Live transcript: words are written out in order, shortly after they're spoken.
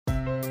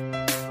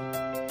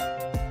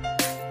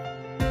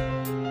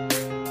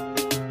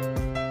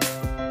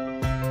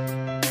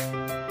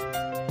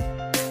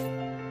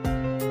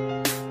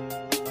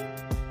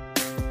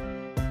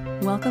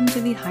welcome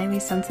to the Highly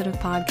Sensitive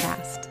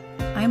Podcast.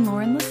 I'm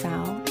Lauren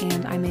LaSalle,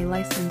 and I'm a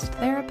licensed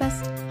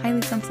therapist,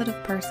 highly sensitive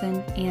person,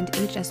 and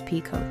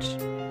HSP coach.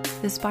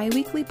 This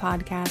bi-weekly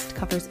podcast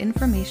covers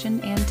information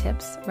and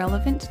tips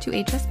relevant to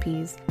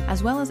HSPs,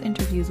 as well as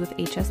interviews with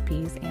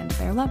HSPs and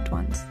their loved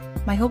ones.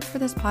 My hope for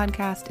this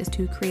podcast is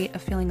to create a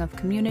feeling of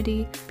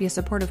community, be a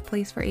supportive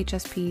place for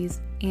HSPs,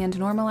 and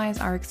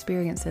normalize our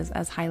experiences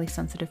as highly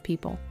sensitive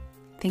people.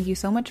 Thank you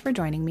so much for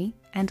joining me,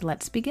 and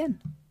let's begin.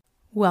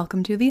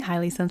 Welcome to the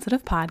Highly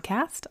Sensitive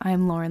Podcast.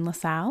 I'm Lauren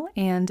LaSalle,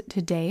 and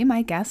today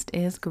my guest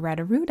is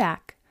Greta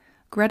Rudak.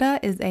 Greta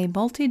is a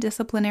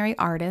multidisciplinary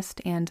artist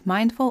and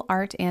mindful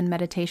art and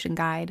meditation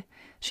guide.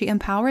 She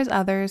empowers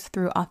others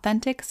through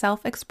authentic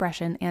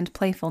self-expression and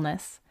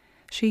playfulness.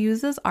 She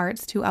uses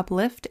arts to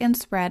uplift and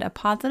spread a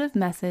positive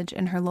message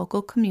in her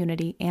local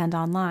community and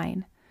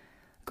online.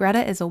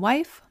 Greta is a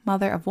wife,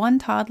 mother of one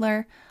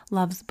toddler,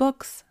 loves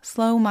books,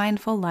 slow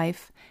mindful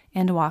life,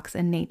 and walks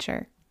in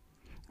nature.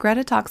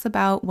 Greta talks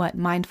about what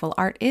mindful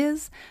art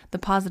is, the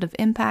positive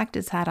impact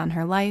it's had on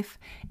her life,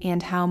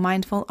 and how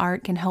mindful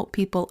art can help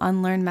people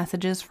unlearn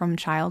messages from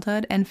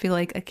childhood and feel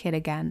like a kid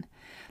again.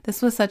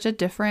 This was such a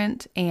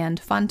different and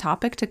fun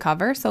topic to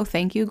cover, so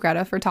thank you,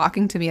 Greta, for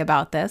talking to me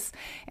about this,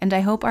 and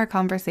I hope our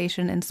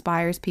conversation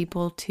inspires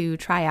people to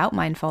try out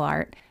mindful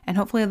art, and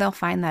hopefully they'll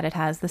find that it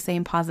has the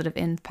same positive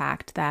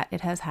impact that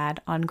it has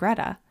had on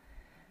Greta.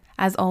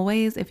 As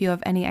always, if you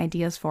have any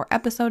ideas for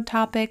episode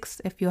topics,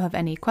 if you have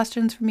any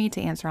questions for me to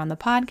answer on the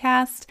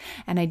podcast,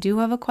 and I do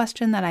have a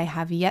question that I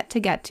have yet to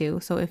get to,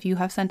 so if you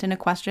have sent in a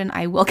question,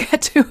 I will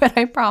get to it,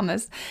 I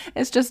promise.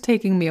 It's just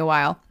taking me a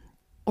while.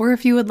 Or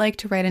if you would like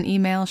to write an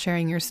email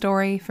sharing your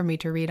story for me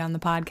to read on the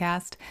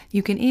podcast,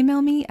 you can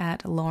email me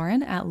at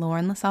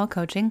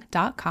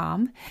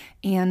lauren@laurenlasallecoaching.com.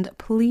 And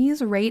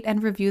please rate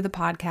and review the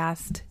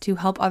podcast to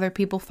help other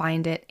people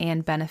find it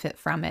and benefit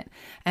from it.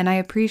 And I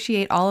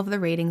appreciate all of the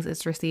ratings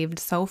it's received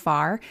so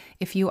far.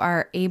 If you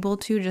are able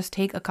to just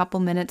take a couple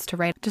minutes to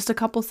write just a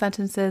couple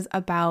sentences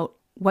about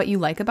what you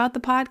like about the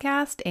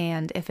podcast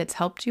and if it's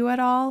helped you at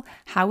all,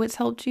 how it's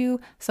helped you,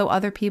 so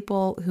other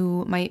people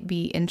who might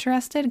be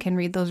interested can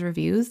read those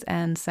reviews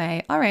and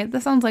say, all right,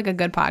 this sounds like a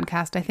good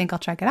podcast. I think I'll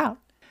check it out.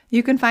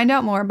 You can find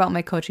out more about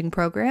my coaching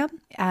program,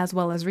 as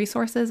well as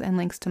resources and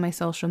links to my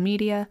social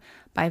media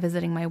by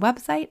visiting my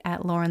website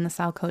at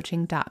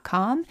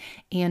laurenlasallecoaching.com.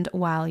 And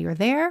while you're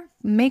there,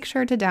 make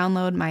sure to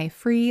download my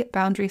free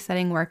boundary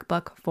setting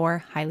workbook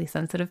for highly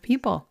sensitive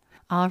people.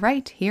 All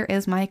right, here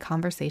is my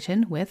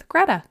conversation with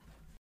Greta.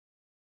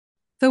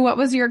 So what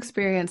was your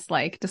experience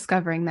like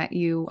discovering that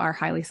you are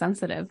highly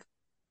sensitive?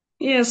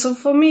 Yeah, so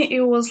for me, it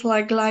was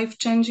like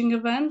life-changing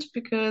event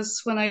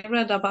because when I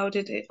read about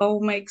it, it all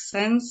makes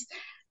sense.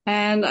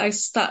 And I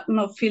start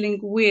not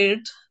feeling weird,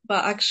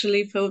 but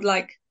actually felt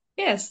like,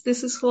 yes,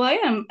 this is who I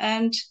am.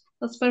 And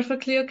that's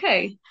perfectly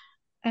okay.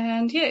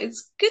 And yeah,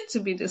 it's good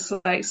to be this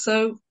way.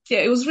 So yeah,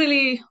 it was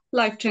really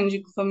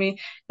life-changing for me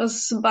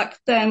because back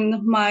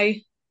then my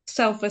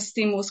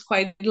self-esteem was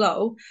quite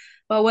low.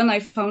 But when I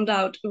found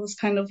out, it was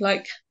kind of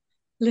like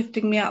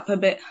lifting me up a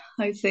bit,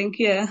 I think.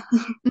 Yeah.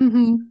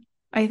 Mm-hmm.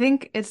 I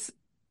think it's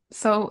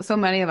so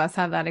many of us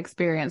have that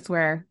experience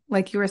where,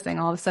 like you were saying,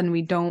 all of a sudden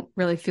we don't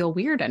really feel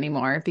weird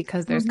anymore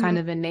because there's kind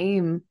of a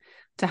name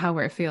to how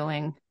we're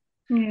feeling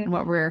Yeah. and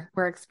what we're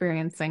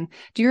experiencing.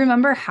 Do you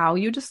remember how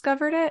you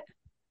discovered it?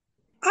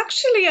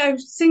 Actually, I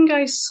think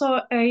I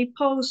saw a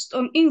post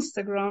on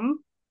Instagram.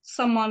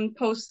 Someone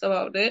posted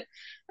about it,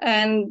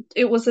 and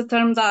it was a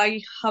term that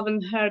I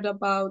haven't heard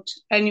about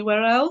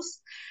anywhere else.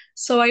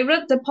 So I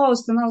read the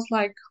post and I was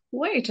like,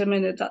 wait a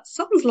minute, that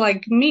sounds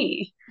like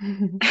me.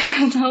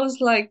 And I was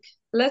like,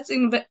 let's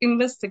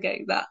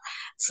investigate that.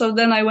 So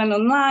then I went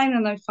online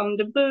and I found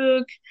the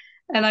book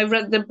and I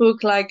read the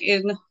book like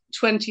in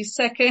 20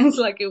 seconds,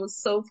 like it was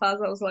so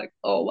fast. I was like,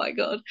 oh my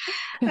God.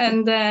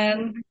 And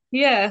then,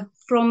 yeah,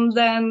 from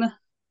then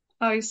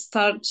I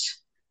start,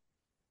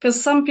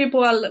 because some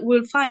people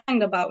will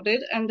find about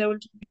it and they will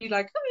be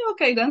like, oh,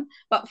 okay then.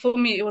 But for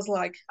me, it was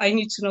like, I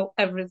need to know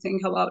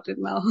everything about it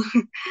now.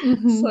 So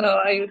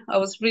Mm-hmm. I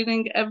was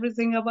reading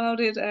everything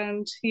about it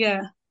and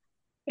yeah,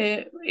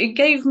 it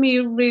gave me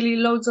really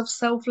loads of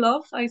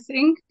self-love, I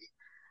think.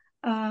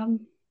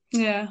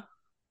 Yeah,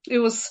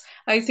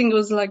 I think it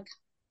was like,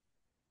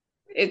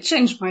 it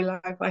changed my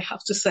life, I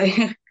have to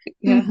say.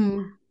 Yeah.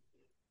 Mm-hmm.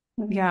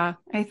 Yeah,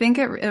 I think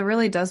it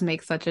really does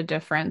make such a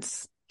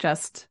difference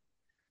just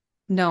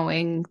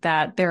knowing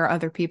that there are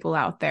other people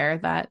out there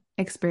that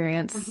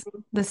experience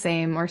Mhm. the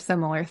same or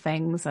similar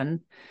things.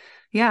 And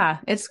yeah,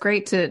 it's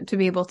great to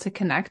be able to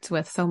connect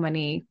with so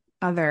many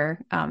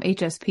other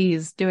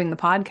HSPs doing the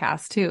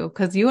podcast too,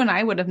 because you and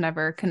I would have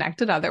never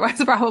connected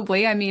otherwise,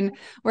 probably. I mean,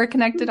 we're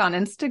connected on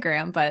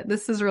Instagram, but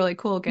this is really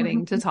cool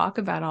getting to talk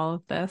about all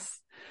of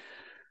this.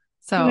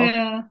 So,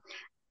 Yeah.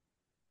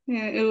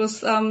 Yeah, it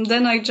was,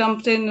 then I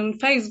jumped in on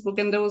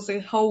Facebook and there was a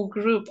whole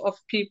group of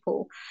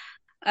people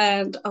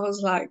and I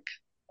was like,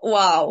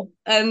 wow.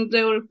 And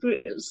they were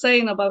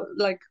saying about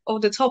like all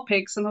the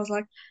topics and I was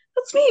like,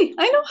 that's me.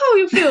 I know how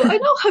you feel. I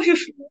know how you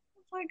feel.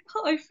 like,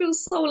 oh, I feel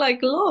so like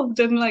loved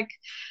and like,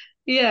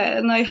 yeah.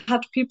 And I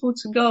had people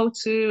to go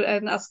to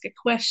and ask a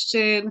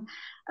question.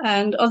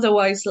 And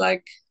otherwise,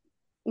 like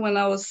when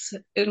I was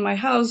in my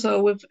house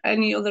or with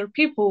any other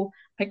people,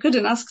 I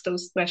couldn't ask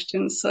those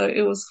questions. So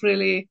it was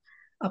really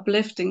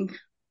uplifting.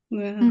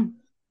 Yeah,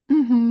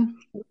 Mm-hmm.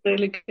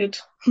 really good.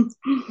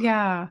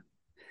 Yeah.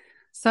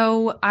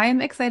 So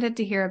I'm excited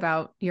to hear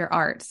about your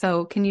art.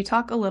 So can you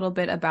talk a little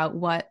bit about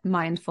what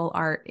mindful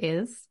art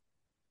is?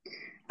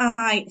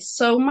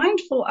 So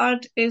mindful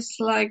art is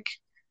like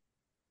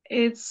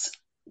it's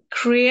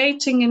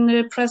creating in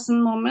the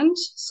present moment.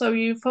 So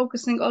you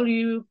focusing all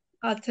your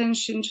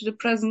attention to the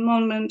present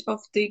moment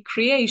of the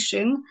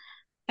creation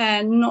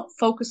and not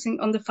focusing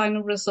on the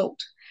final result.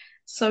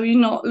 So you're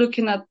not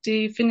looking at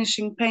the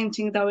finishing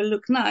painting that will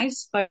look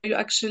nice, but you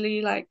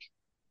actually like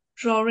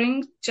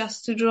drawing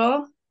just to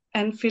draw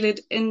and feel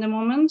it in the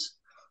moment.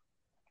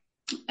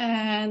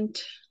 And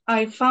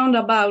I found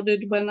about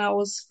it when I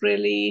was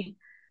really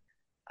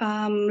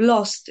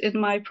lost in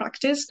my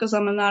practice because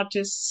I'm an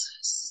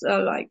artist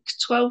like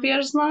 12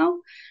 years now.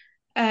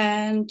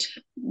 And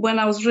when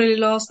I was really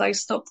lost, I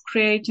stopped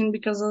creating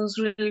because I was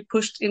really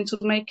pushed into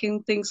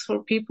making things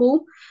for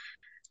people.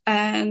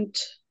 And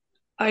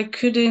I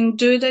couldn't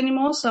do it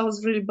anymore. So I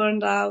was really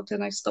burned out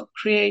and I stopped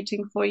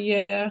creating for a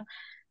year.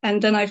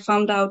 And then I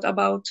found out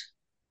about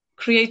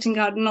creating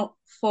art not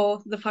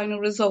for the final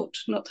result,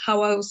 not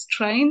how I was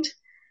trained.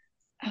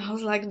 And I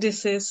was like,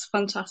 this is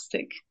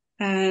fantastic.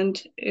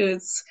 And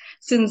it's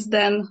since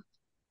then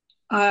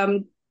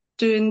I'm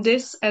doing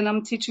this and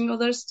I'm teaching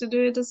others to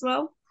do it as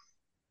well.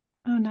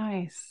 Oh,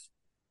 nice.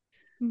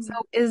 So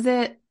Mm. is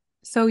it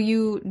so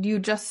you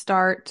just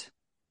start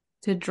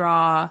to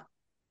draw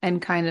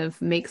and kind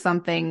of make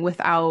something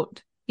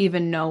without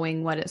even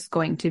knowing what it's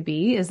going to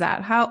be? Is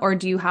that how, or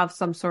do you have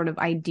some sort of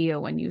idea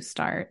when you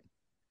start?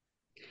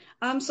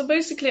 So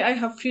basically, I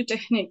have few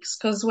techniques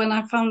because when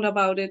I found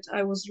about it,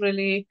 I was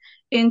really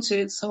into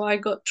it. So I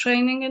got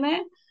training in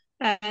it,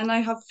 and I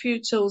have few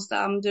tools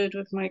that I'm doing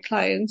with my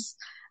clients.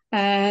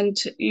 And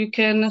you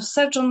can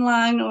search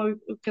online or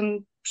you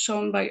can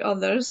shown by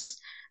others.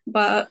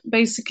 But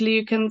basically,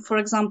 you can, for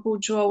example,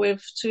 draw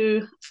with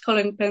two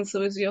coloring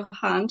pencils with your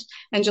hand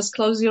and just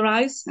close your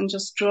eyes and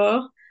just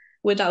draw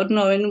without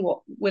knowing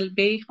what will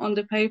be on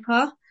the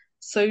paper.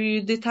 So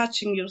you're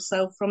detaching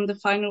yourself from the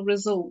final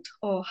result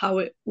or how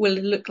it will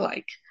look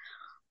like.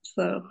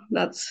 So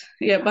that's,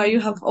 yeah, but you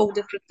have all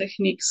different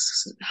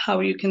techniques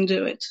how you can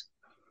do it.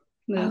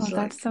 Oh, There's that's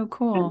like, so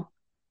cool.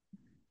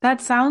 That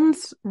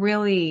sounds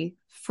really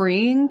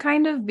freeing,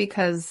 kind of,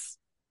 because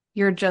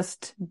you're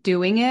just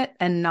doing it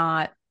and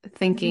not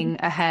thinking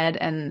ahead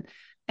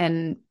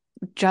and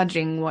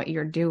judging what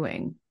you're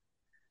doing.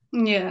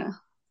 yeah.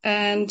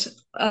 And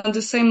at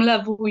the same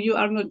level, you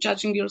are not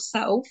judging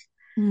yourself.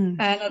 Mm.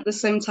 And at the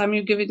same time,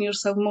 you're giving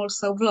yourself more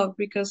self-love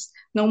because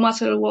no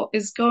matter what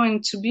is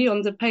going to be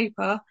on the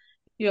paper,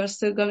 you are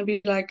still going to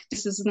be like,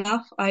 this is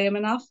enough. I am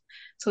enough.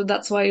 So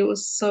that's why it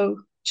was so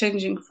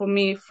changing for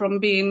me from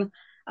being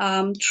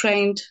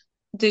trained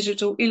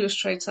digital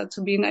illustrator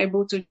to being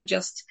able to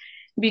just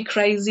be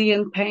crazy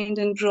and paint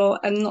and draw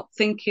and not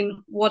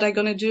thinking what I'm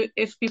going to do,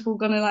 if people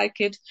going to like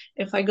it,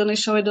 if I'm going to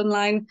show it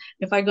online,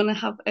 if I'm going to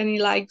have any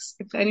likes,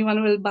 if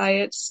anyone will buy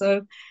it.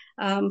 So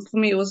for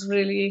me, it was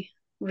really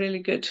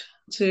good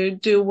to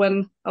do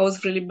when I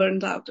was really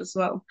burned out as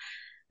well.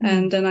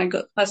 And Mm. then I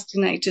got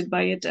fascinated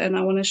by it and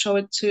I want to show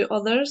it to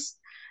others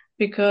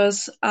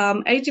because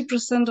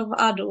 80% of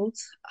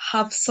adults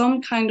have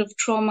some kind of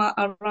trauma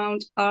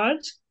around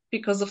art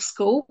because of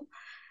school.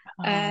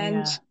 Oh,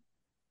 And yeah.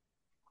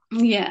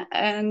 yeah,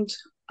 and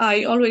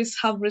I always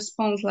have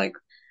response like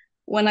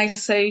when I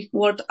say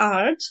word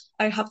art,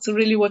 I have to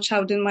really watch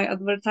out in my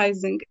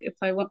advertising if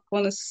I want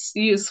to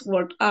use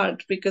word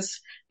art because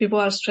people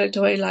are straight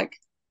away like,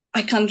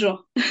 I can't draw.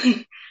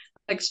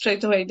 Like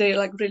straight away, they're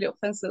like really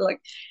offensive.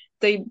 Like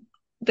they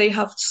they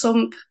have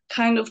some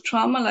kind of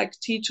trauma, like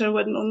teacher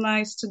were not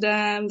nice to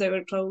them, they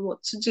were told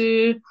what to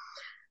do.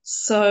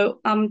 So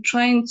I'm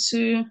trying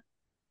to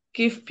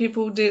give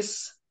people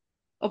this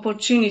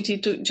opportunity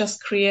to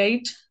just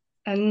create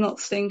and not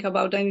think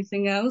about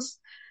anything else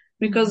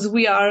Mhm. because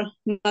we are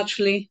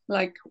naturally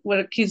like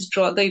where kids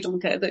draw, they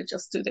don't care, they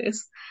just do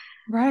this.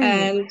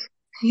 Right. And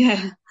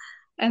yeah,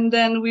 and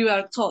then we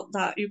were taught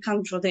that you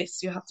can't draw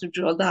this, you have to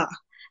draw that.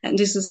 And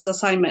this is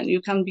assignment.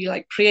 You can't be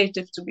like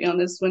creative, to be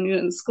honest, when you're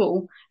in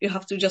school. You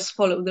have to just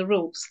follow the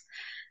rules.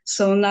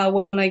 So now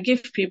when I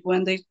give people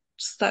and they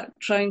start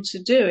trying to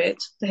do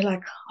it, they're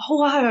like, oh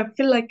wow, I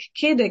feel like a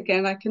kid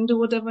again. I can do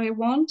whatever I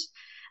want.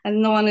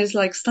 And no one is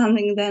like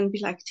standing there and be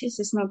like, this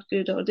is not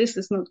good or this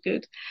is not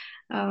good.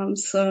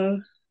 So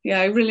yeah,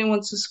 I really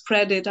want to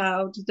spread it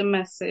out, the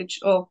message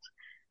of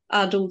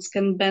adults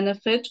can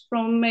benefit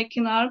from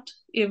making art,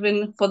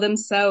 even for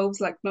themselves,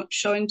 like not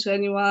showing to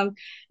anyone,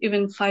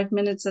 even 5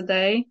 minutes a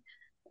day.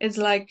 It's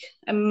like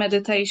a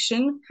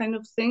meditation kind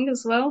of thing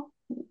as well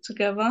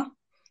together.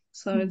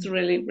 So it's Mm.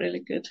 really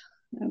good.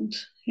 And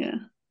yeah.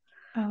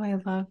 Oh, I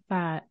love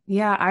that.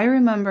 Yeah, I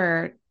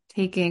remember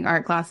taking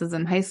art classes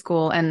in high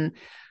school, and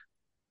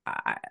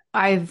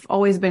I've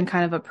always been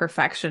kind of a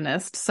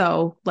perfectionist.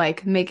 So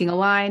like making a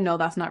line, no,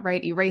 that's not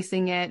right,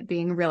 erasing it,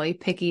 being really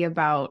picky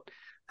about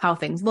how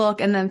things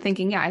look, and then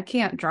thinking, yeah, I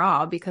can't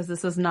draw because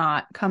this is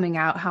not coming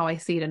out how I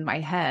see it in my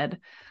head.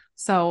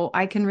 So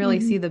I can really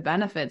Hmm. see the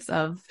benefits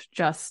of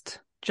just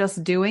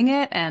doing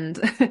it, and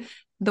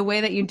the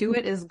way that you do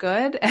it is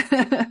good.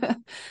 Yeah.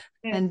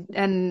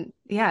 And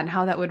yeah, and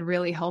how that would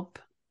really help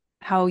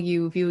how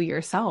you view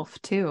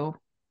yourself too.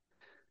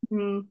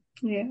 Mm,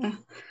 yeah.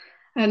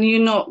 And you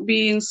not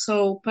being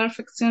so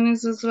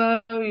perfectionist as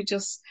well. You're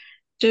just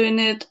doing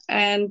it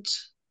and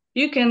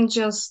you can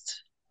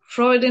just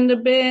throw it in the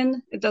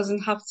bin. It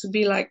doesn't have to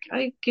be like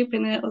I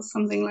keeping it or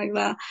something like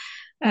that.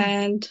 Mm.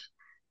 And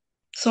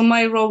so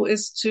my role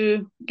is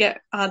to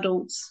get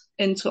adults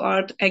into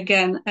art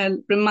again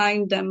and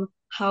remind them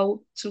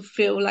how to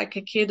feel like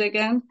a kid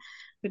again,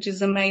 which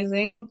is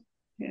amazing.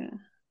 Yeah.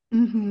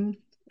 Hmm.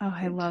 Oh,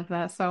 I Good. love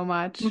that so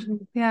much.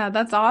 Mhm. Yeah,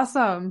 that's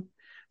awesome.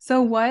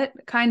 So what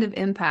kind of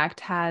impact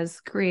has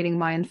creating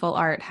mindful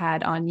art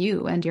had on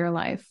you and your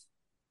life?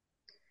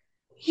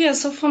 Yeah,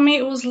 so for me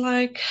it was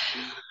like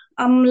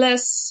I'm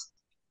less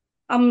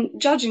I'm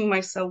judging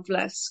myself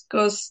less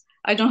because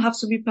I don't have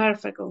to be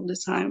perfect all the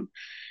time.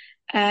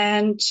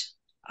 And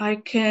I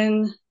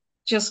can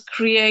just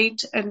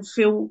create and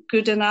feel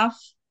good enough,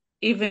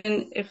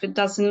 even if it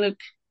doesn't look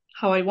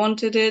how I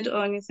wanted it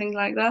or anything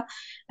like that.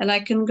 And I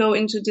can go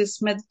into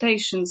this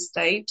meditation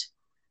state,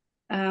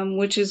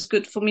 which is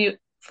good for me.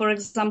 For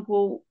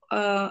example,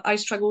 I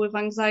struggle with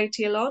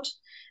anxiety a lot,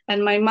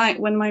 and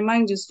when my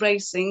mind is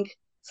racing,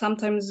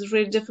 sometimes it's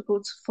really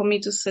difficult for me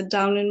to sit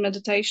down in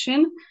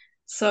meditation.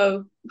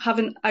 So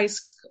having eyes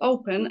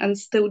open and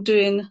still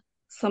doing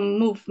some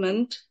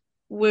movement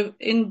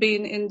within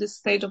being in this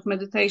state of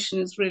meditation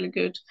is really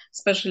good,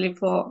 especially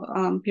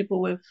for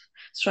people with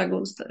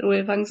struggles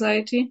with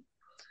anxiety.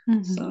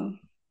 Hmm. So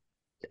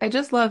I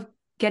just love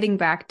getting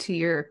back to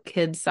your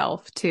kid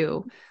self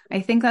too.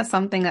 I think that's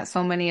something that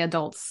so many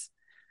adults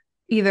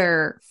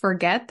either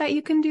forget that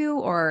you can do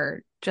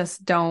or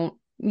just don't,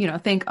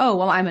 think, oh,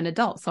 well, I'm an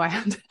adult, so I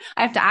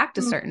have to act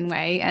a certain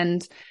way.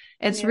 And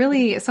it's yeah.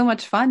 really so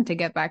much fun to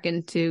get back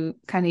into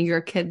kind of your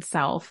kid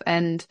self.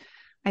 And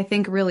I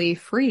think really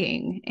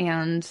freeing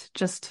and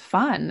just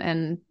fun.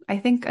 And I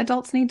think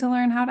adults need to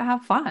learn how to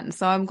have fun.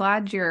 So I'm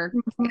glad you're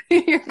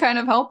you're kind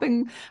of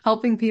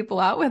helping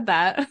people out with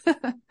that.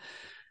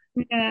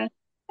 Yeah.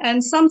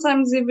 And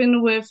sometimes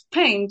even with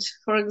paint,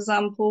 for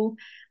example,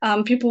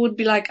 people would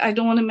be like, I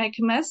don't want to make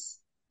a mess.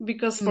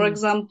 Because, for Mm.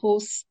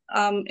 example,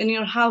 in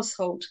your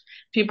household,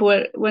 people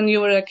were, when you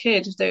were a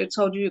kid, they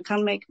told you you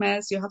can't make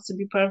mess, you have to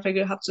be perfect,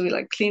 you have to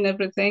like clean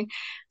everything.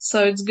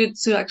 So it's good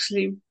to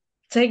actually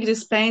take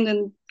this paint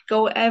and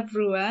go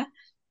everywhere.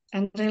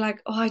 And they're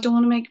like, oh, I don't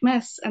want to make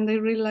mess. And they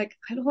really like,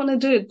 I don't want to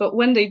do it. But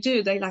when they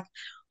do, they like,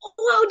 oh,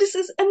 wow, this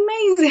is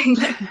amazing.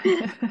 Like,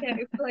 yeah,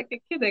 it's like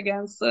a kid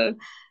again. So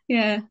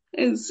yeah,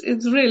 it's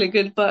really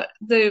good. But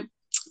the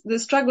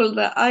struggle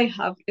that I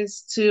have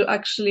is to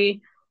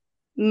actually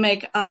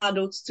make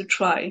adults to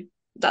try.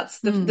 That's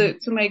Mm. the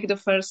to make the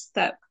first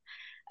step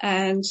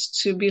and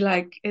to be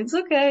like, it's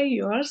okay,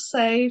 you are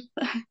safe,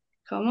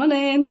 come on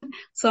in.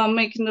 So I'm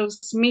making those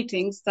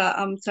meetings that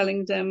I'm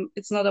telling them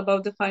it's not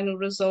about the final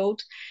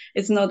result.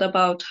 It's not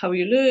about how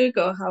you look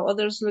or how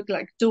others look.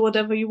 Like, do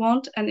whatever you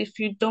want. And if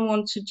you don't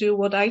want to do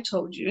what I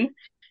told you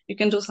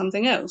can do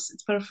something else.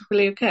 It's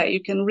perfectly okay.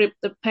 You can rip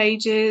the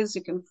pages,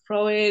 you can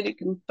throw it, you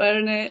can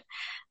burn it.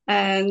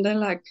 And they're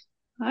like,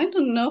 I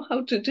don't know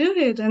how to do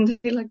it. And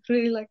they're like,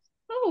 really like,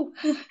 oh.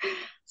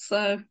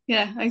 So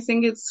yeah, I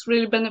think it's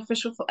really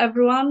beneficial for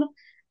everyone.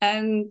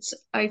 And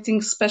I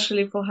think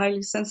especially for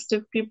highly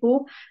sensitive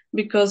people,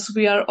 because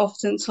we are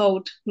often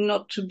told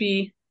not to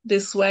be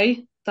this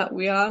way that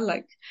we are,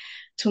 like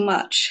too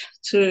much,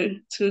 to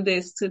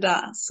this, to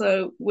that.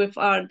 So with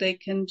art, they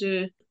can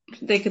do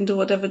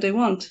whatever they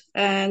want.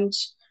 And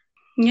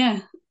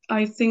yeah,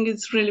 I think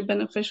it's really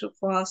beneficial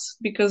for us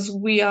because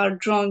we are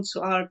drawn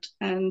to art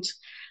and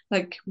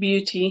like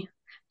beauty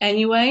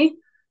anyway.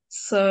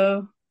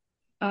 So,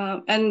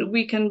 and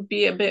we can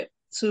be a bit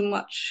too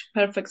much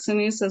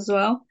perfectionist as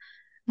well.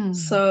 Mm.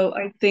 So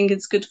I think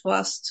it's good for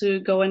us to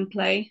go and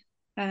play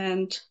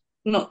and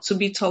not to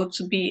be told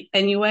to be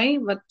anyway,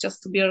 but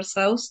just to be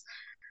ourselves.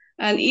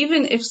 And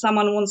even if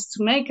someone wants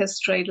to make a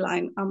straight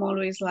line, I'm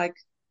always like,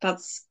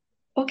 that's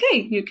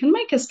okay. You can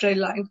make a straight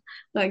line.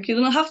 Like you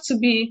don't have to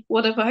be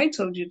whatever I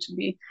told you to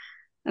be.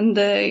 And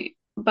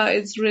but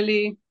it's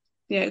really,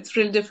 yeah, it's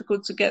really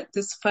difficult to get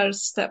this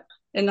first step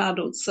in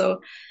adults. So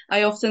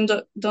I often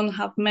don't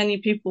have many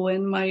people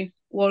in my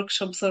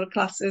workshops or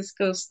classes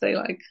because they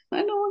like, I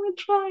don't want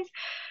to try.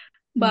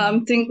 But I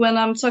Mm. think when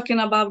I'm talking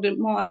about it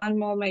more and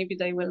more, maybe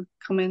they will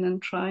come in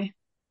and try.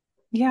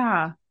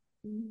 Yeah.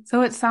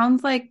 So it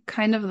sounds like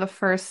kind of the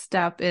first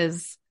step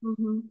is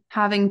Mm-hmm.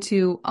 having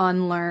to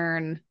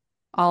unlearn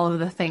all of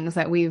the things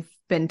that we've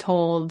been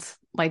told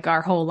like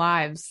our whole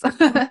lives.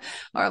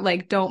 Or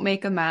like don't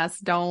make a mess,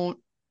 don't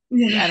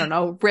Yeah. I don't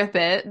know, rip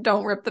it,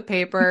 don't rip the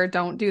paper,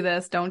 don't do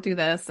this, don't do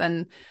this.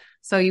 And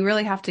so you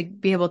really have to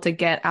be able to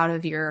get out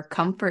of your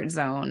comfort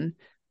zone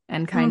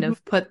and kind Hmm.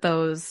 of put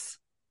those,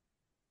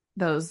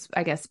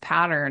 I guess,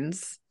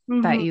 patterns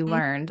that you Hmm.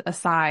 learned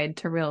aside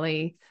to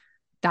really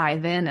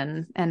dive in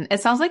and it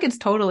sounds like it's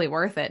totally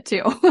worth it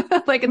too.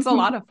 Like it's a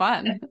lot of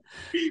fun.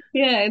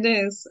 Yeah, it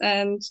is.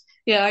 And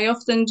yeah, I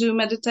often do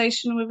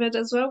meditation with it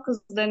as well, because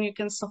then you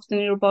can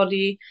soften your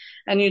body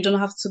and you don't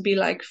have to be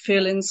like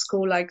Phil in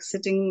school, like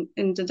sitting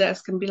in the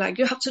desk and be like,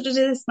 you have to do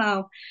this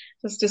now.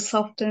 Just to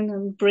soften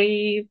and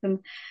breathe and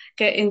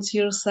get into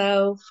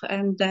yourself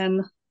and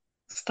then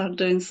start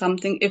doing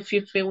something if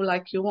you feel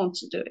like you want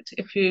to do it.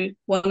 If you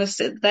want to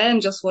sit there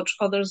and just watch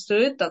others do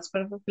it, that's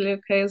perfectly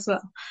okay as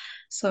well.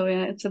 So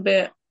yeah, it's a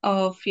bit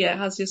of,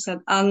 yeah, as you said,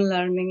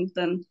 unlearning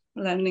than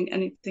learning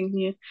anything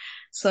new.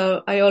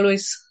 So I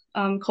always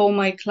call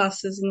my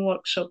classes and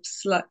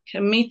workshops like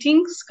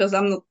meetings, because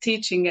I'm not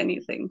teaching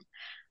anything.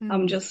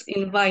 I'm Mm. just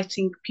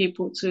inviting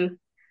people to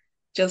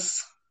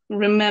just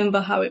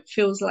remember how it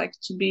feels like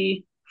to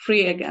be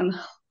free again.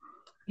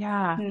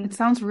 Yeah, Yeah. it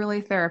sounds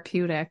really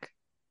therapeutic.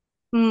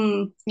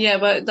 Yeah,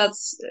 but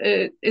that's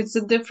it's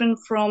different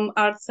from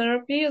art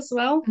therapy as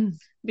well, Mm.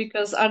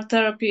 because art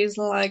therapy is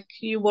like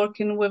you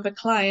working with a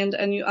client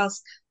and you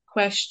ask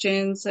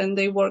questions and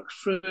they work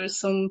through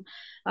some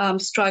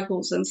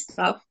struggles and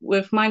stuff.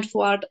 With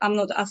mindful art, I'm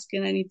not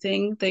asking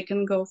anything. They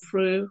can go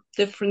through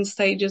different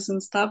stages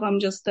and stuff. I'm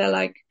just there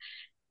like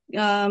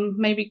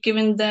maybe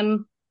giving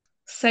them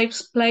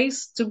safe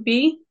place to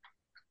be,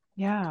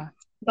 Yeah.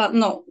 but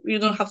no, you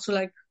don't have to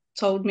like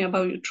told me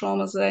about your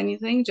traumas or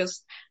anything.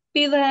 Just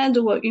be there,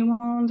 do what you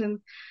want, and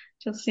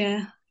just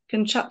yeah,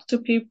 can chat to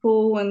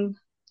people, and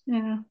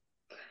yeah,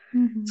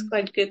 it's Hmm.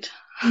 quite good.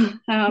 And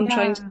I'm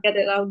trying to Yeah. get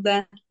it out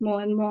there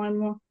more and more and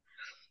more.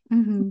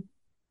 Hmm.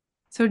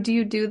 So do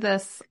you do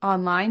this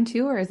online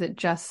too, or is it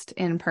just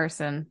in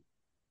person?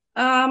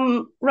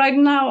 Right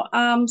now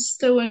I'm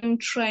still in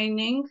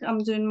training.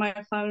 I'm doing my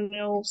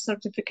final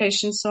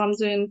certification, so I'm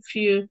doing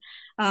few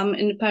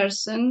in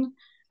person.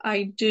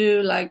 I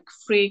do like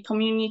free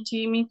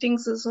community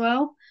meetings as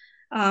well,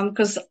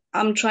 because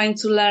I'm trying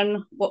to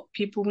learn what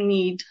people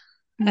need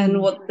and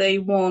Mm. what they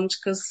want.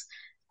 Because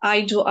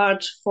I do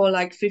art for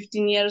like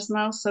 15 years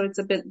now, so it's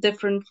a bit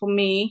different for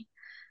me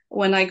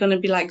when I'm gonna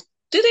be like,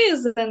 do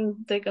this, and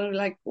they're gonna be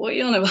like, what are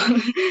you on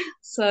about?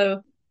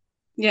 So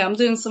yeah, I'm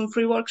doing some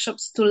free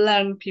workshops to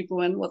learn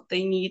people and what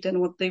they need and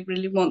what they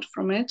really want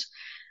from it.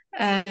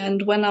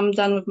 And when I'm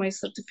done with my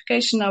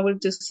certification, I will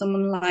do some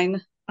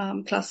online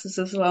classes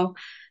as well.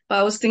 But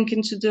I was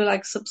thinking to do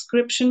like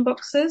subscription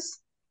boxes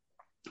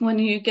when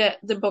you get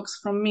the box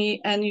from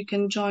me and you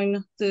can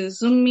join the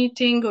Zoom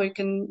meeting or you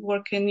can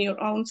work in your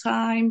own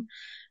time.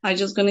 I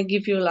just gonna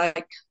give you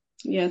like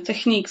yeah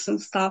techniques and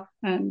stuff,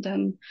 and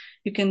then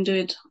you can do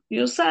it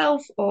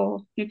yourself or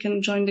you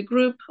can join the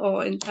group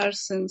or in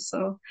person.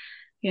 So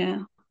yeah,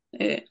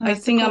 I That's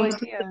a think cool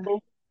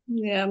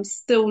idea. I'm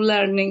still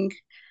learning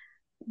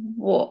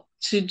what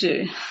to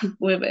do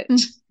with it, Mm.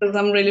 because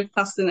I'm really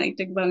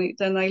fascinated by it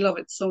and I love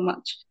it so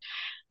much.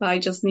 But I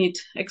just need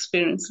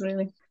experience,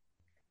 really.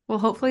 Well,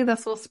 hopefully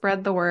this will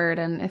spread the word,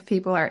 and if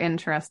people are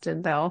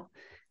interested, they'll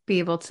be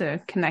able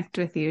to connect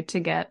with you to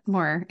get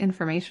more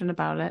information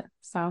about it.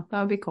 So that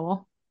would be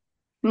cool.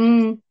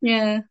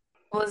 Yeah.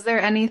 Well, is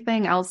there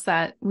anything else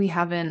that we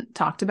haven't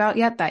talked about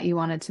yet that you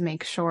wanted to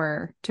make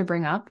sure to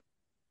bring up?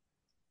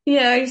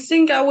 Yeah, I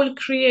think I will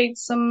create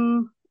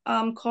some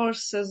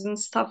courses and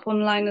stuff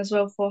online as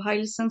well for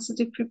highly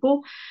sensitive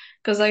people,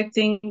 because I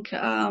think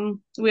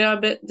we are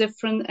a bit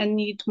different and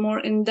need more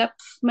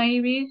in-depth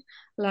maybe,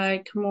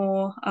 like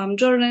more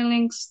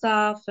journaling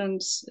stuff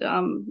and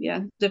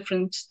yeah,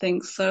 different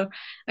things. So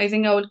I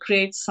think I will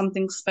create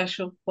something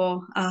special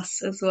for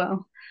us as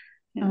well.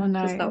 Yeah, Oh,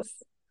 because that was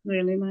nice.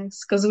 really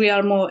nice, because we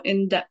are more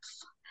in-depth,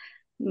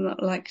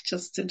 not like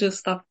just to do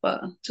stuff,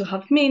 but to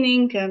have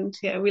meaning. And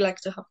yeah, we like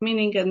to have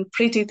meaning and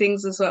pretty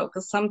things as well,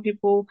 because some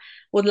people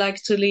would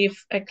like to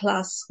leave a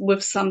class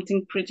with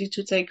something pretty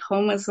to take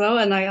home as well.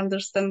 And I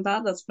understand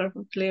that. That's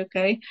perfectly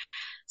okay.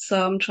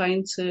 So I'm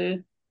trying to,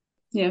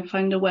 yeah,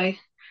 find a way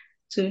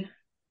to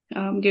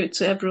give it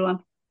to everyone.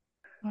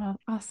 Well,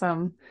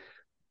 awesome.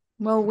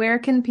 Well, where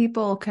can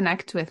people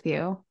connect with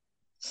you?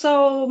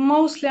 So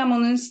mostly I'm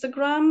on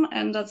Instagram,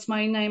 and that's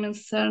my name and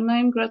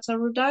surname, Greta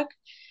Rudak.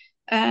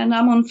 And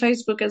I'm on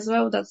Facebook as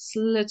well. That's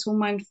Little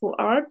Mindful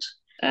Art.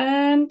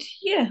 And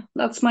yeah,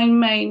 that's my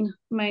main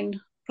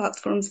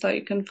platforms that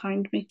you can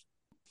find me.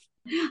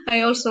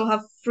 I also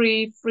have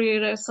free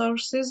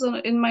resources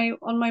on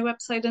my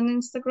website and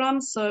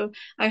Instagram. So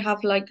I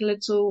have like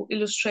little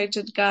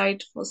illustrated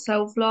guide for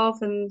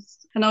self-love, and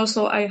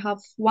also I have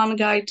one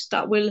guide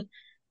that will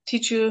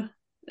teach you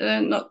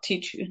not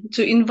teach you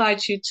to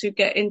invite you to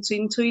get into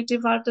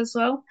intuitive art as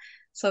well.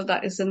 So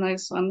that is a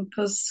nice one,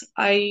 because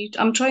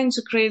I'm trying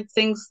to create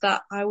things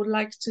that I would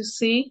like to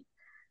see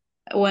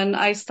when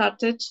I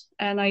started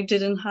and I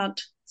didn't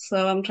had.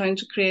 So I'm trying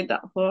to create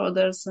that for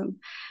others,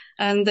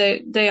 and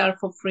they are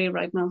for free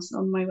right now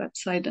on my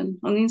website and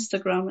on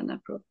Instagram and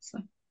everywhere. So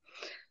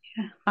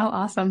yeah. Oh,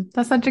 awesome.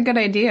 That's such a good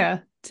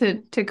idea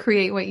to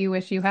create what you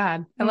wish you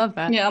had. I love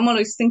that. Yeah, I'm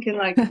always thinking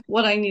like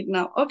what I need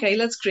now. Okay,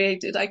 let's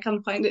create it. I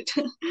can't find it.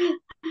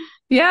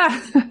 Yeah.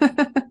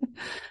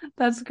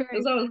 That's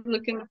Because great. I was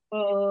looking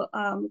for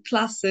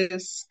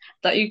classes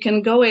that you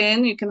can go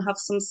in, you can have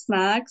some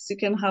snacks, you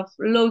can have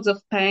loads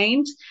of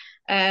paint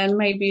and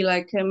maybe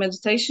like a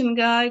meditation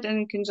guide, and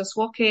you can just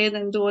walk in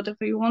and do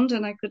whatever you want.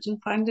 And I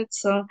couldn't find it.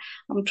 So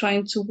I'm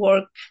trying to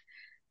work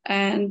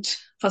and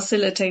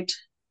facilitate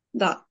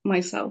that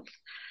myself,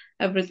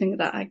 everything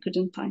that I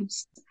couldn't find.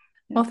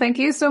 Yeah. Well, thank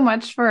you so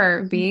much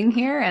for being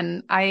here.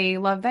 And I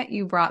love that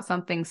you brought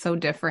something so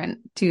different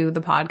to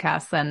the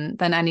podcast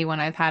than anyone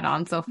I've had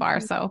on so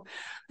far. So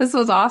this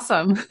was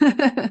awesome.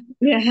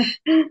 Yeah.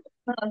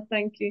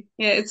 Thank you.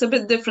 Yeah, it's a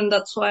bit different.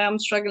 That's why I'm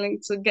struggling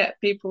to get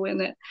people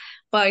in it.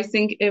 But I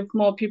think if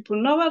more people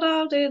know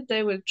about it,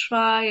 they will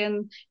try.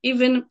 And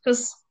even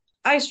because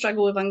I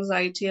struggle with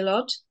anxiety a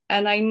lot,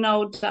 and I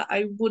know that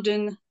I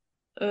wouldn't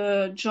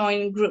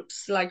join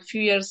groups like a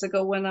few years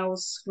ago when I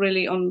was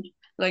really on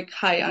like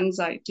high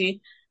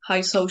anxiety,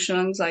 high social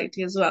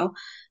anxiety as well.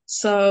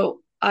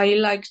 So I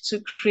like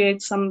to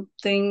create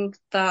something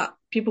that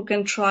people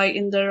can try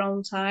in their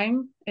own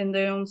time, in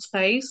their own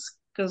space,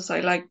 because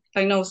I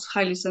know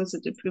highly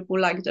sensitive people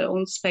like their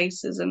own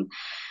spaces and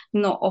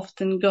not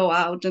often go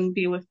out and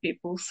be with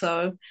people.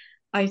 So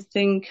I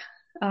think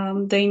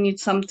they need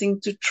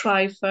something to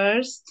try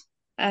first,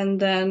 and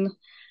then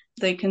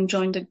they can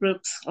join the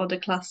groups or the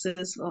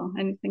classes or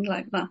anything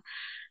like that.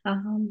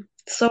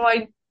 So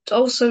I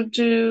also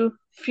do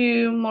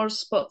few more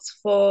spots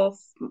for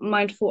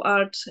mindful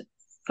art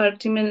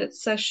 30-minute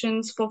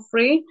sessions for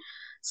free,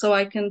 so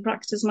I can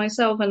practice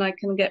myself and I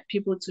can get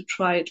people to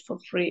try it for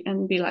free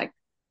and be like,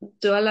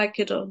 do I like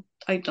it or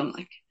I don't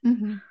like it?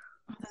 Mm-hmm.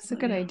 Oh, that's a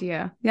good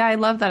idea. Yeah, I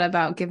love that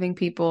about giving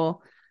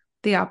people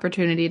the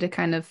opportunity to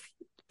kind of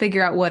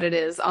figure out what it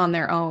is on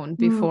their own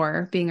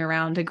before being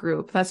around a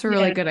group. That's a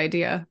really good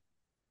idea.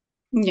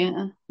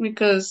 Yeah,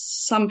 because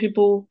some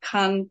people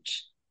can't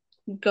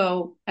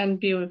go and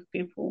be with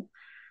people,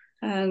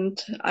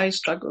 and I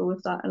struggle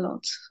with that a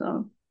lot.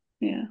 So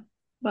yeah,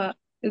 but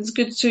it's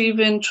good to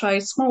even try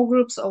small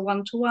groups or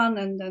one-to-one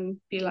and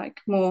then be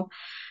like more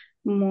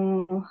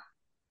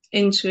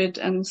into it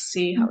and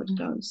see how it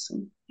goes.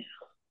 And, yeah.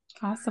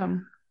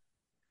 Awesome.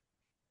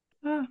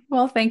 Oh,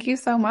 well, thank you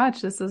so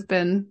much. This has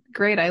been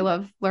great. I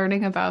love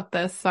learning about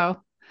this.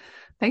 So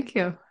thank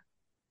you.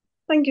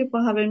 Thank you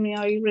for having me.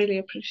 I really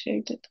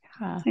appreciate it.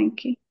 Yeah.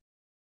 Thank you.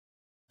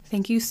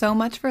 Thank you so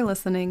much for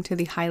listening to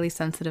the Highly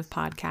Sensitive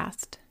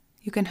podcast.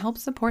 You can help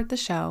support the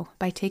show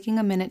by taking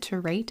a minute to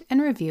rate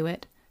and review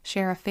it,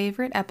 share a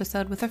favorite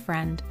episode with a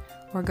friend,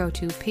 or go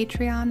to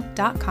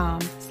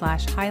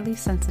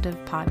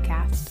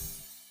patreon.com/highlysensitivepodcast.